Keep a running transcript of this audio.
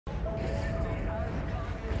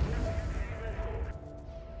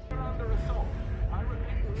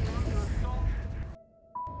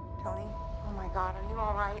God, are you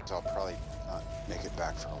all right? I'll probably not make it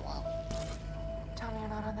back for a while. Tell me you're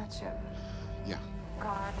not on that ship. Yeah.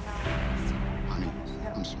 God, no. Honey,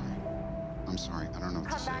 I'm sorry. I'm sorry. I don't know what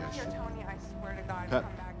to Come say. back here, Tony. I swear to God, Pat.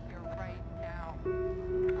 come back here right now.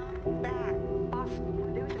 Come back. Boss,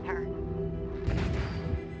 we're losing her.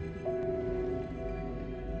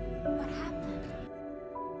 What happened?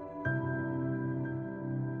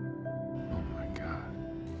 Oh my God.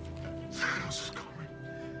 Thanos is coming.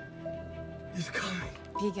 He's coming.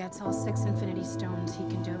 If he gets all 6 Infinity Stones, he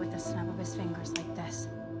can do it with the snap of his fingers like this.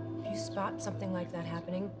 If you spot something like that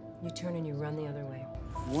happening, you turn and you run the other way.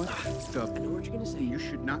 What the? I know what you're gonna say. You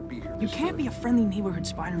should not be here. You can't be a friendly neighborhood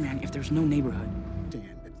Spider-Man if there's no neighborhood.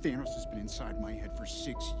 Dan, that Thanos has been inside my head for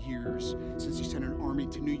 6 years, since he sent an army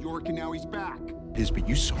to New York, and now he's back. But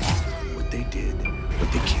you saw what they did,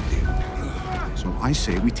 what they can do. So I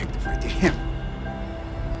say we take the fight to him.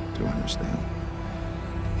 Do understand?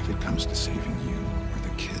 If it comes to saving you, or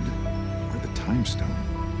the kid, or the time stone,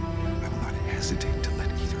 I will not hesitate to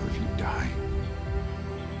let either of you die.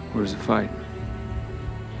 Where's the fight?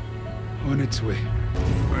 On its way.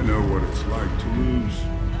 I know what it's like to lose.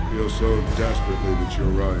 Feel so desperately that you're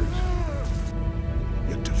right.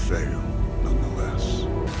 Yet to fail, nonetheless.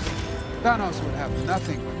 Thanos would have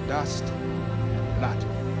nothing but dust and blood.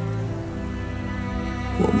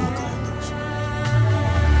 What more can I lose?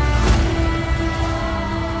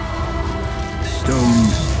 The stone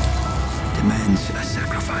demands a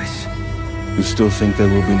sacrifice. You still think there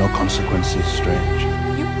will be no consequences, Strange?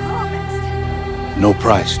 You promised. No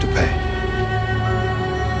price to pay.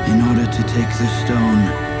 In order to take the stone,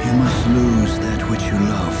 you must lose that which you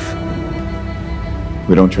love.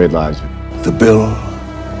 We don't trade lives. The bill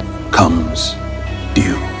comes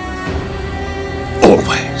due.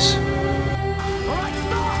 Always.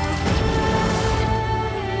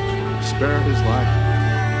 Spare his life,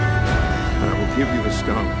 and I will give you the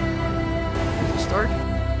stone. Stark?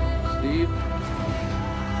 Steve?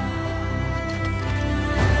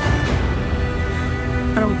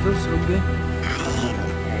 I don't feel so good.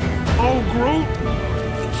 Oh, Groot!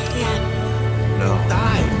 No.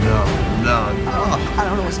 Die! No. No. Oh, I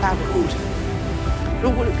don't know what's happening. I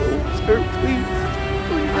don't want to go, sir, please.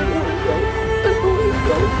 Please, I don't want to go. I don't want to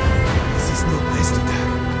go. This is no place to die.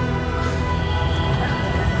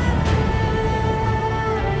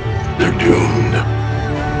 They're doomed.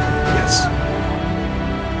 Yes.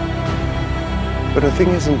 But a thing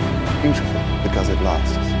isn't beautiful because it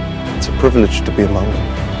lasts. It's a privilege to be among them.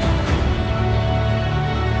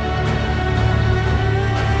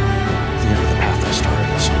 The end of the path I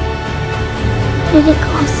started, son. What did it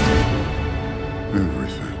cost? Everything.